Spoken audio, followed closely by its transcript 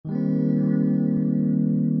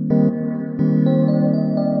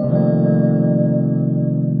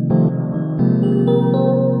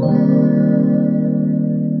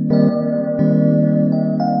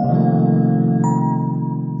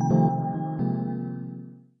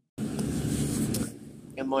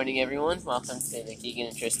morning, everyone. Welcome to the Keegan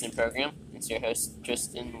and Tristan program. It's your host,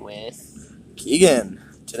 Tristan, with Keegan.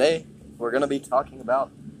 Today, we're going to be talking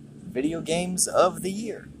about video games of the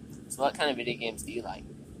year. So what kind of video games do you like?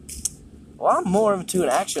 Well, I'm more into an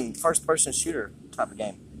action, first-person shooter type of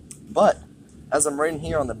game. But, as I'm reading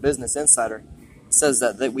here on the Business Insider, it says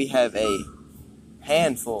that we have a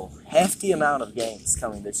hefty amount of games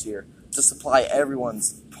coming this year to supply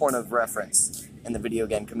everyone's point of reference in the video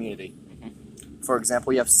game community. For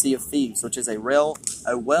example, you have Sea of Thieves, which is a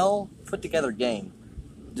well put together game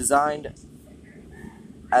designed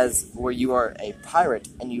as where you are a pirate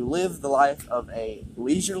and you live the life of a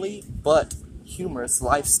leisurely but humorous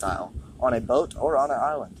lifestyle on a boat or on an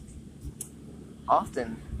island.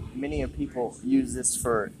 Often, many people use this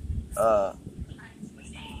for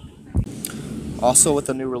also with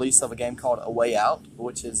the new release of a game called A Way Out,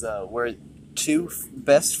 which is where two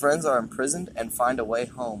best friends are imprisoned and find a way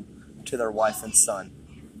home to their wife and son.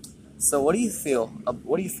 So what do you feel?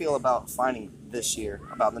 What do you feel about finding this year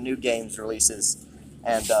about the new games releases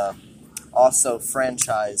and also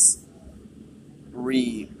franchise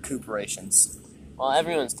recuperations? Well,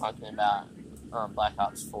 everyone's talking about Black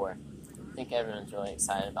Ops 4. I think everyone's really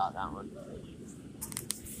excited about that one.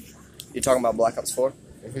 You're talking about Black Ops 4?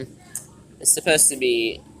 Mm-hmm. It's supposed to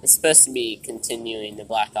be continuing the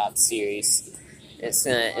Black Ops series. It's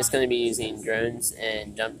gonna be using drones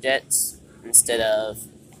and jump jets instead of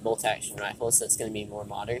bolt-action rifles, so it's gonna be more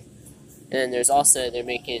modern. And then they're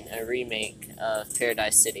making a remake of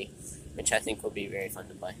Paradise City, which I think will be very fun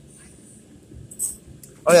to play.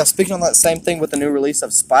 Oh yeah, speaking on that same thing with the new release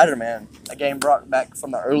of Spider-Man, a game brought back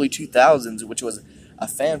from the early 2000s, which was a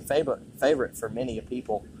fan favorite for many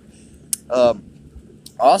people.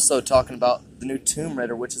 Also talking about the new Tomb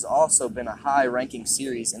Raider, which has also been a high-ranking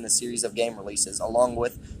series in the series of game releases, along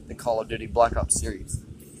with the Call of Duty Black Ops series.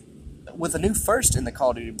 With a new first in the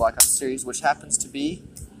Call of Duty Black Ops series, which happens to be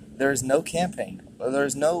there is no campaign, there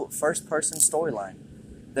is no first-person storyline.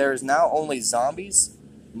 There is now only zombies,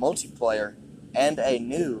 multiplayer, and a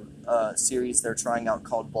new series they're trying out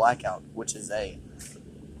called Blackout, which is a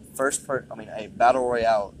a battle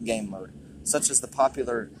royale game mode, such as the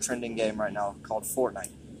popular trending game right now called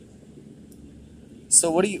Fortnite. So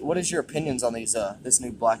what is your opinions on this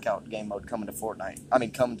new Blackout game mode coming to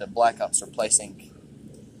Fortnite? Coming to Black Ops, replacing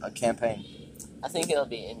a campaign. I think it'll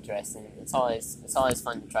be interesting. It's always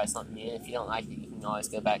fun to try something new. If you don't like it, you can always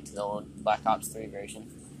go back to the old Black Ops 3 version.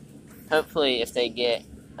 Hopefully, if they get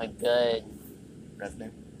a good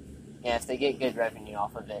revenue. Yeah, if they get good revenue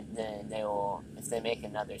off of it, then they will. If they make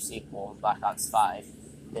another sequel, Black Ops 5,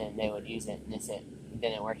 then they would use it. And if it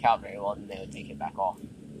didn't work out very well, then they would take it back off,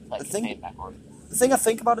 back on. The thing I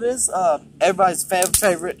think about it is, everybody's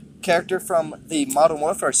favorite character from the Modern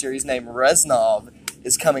Warfare series named Reznov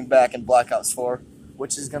is coming back in Black Ops 4,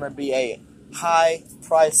 which is going to be a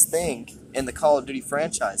high-priced thing in the Call of Duty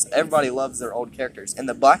franchise. Everybody loves their old characters. In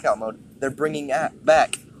the Blackout mode, they're bringing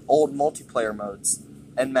back old multiplayer modes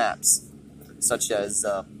and maps, such as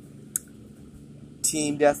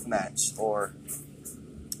Team Deathmatch or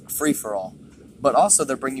Free-for-All. But also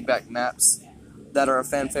they're bringing back maps that are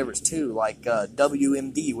fan favorites too, like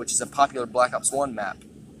WMD, which is a popular Black Ops 1 map,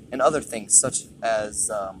 and other things such as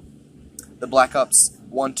the Black Ops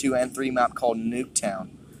 1, 2, and 3 map called Nuketown.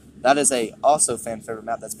 That is also fan favorite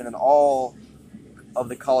map that's been in all of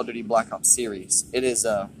the Call of Duty Black Ops series. It is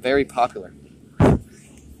very popular.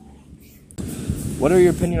 What are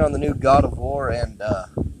your opinion on the new God of War and the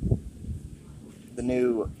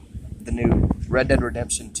new Red Dead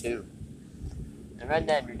Redemption 2? The Red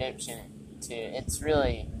Dead Redemption 2, it's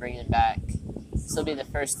really bringing back. This will be the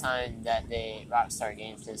first time that Rockstar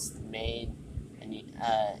Games has made and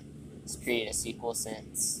has created a sequel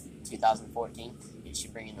since 2014. It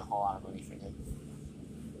should bring in a whole lot of money for them.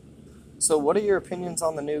 So, what are your opinions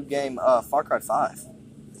on the new game Far Cry 5?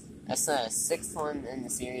 That's the 6th one in the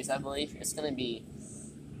series, I believe.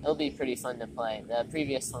 It'll be pretty fun to play. The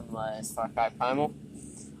previous one was Far Cry Primal.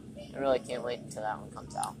 I really can't wait until that one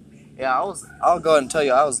comes out. Yeah, I'll go ahead and tell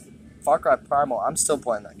you, Far Cry Primal, I'm still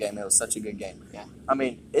playing that game. It was such a good game. Yeah.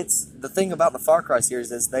 It's the thing about the Far Cry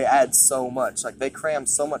series is they add so much. Like, they cram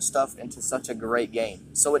so much stuff into such a great game.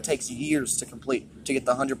 So it takes years to complete, to get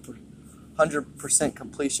the 100%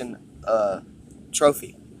 completion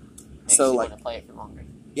trophy. Makes you want to play it for longer.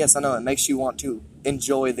 Yes, I know. It makes you want to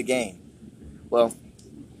enjoy the game. Well,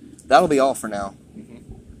 that'll be all for now.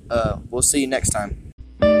 Mm-hmm. We'll see you next time.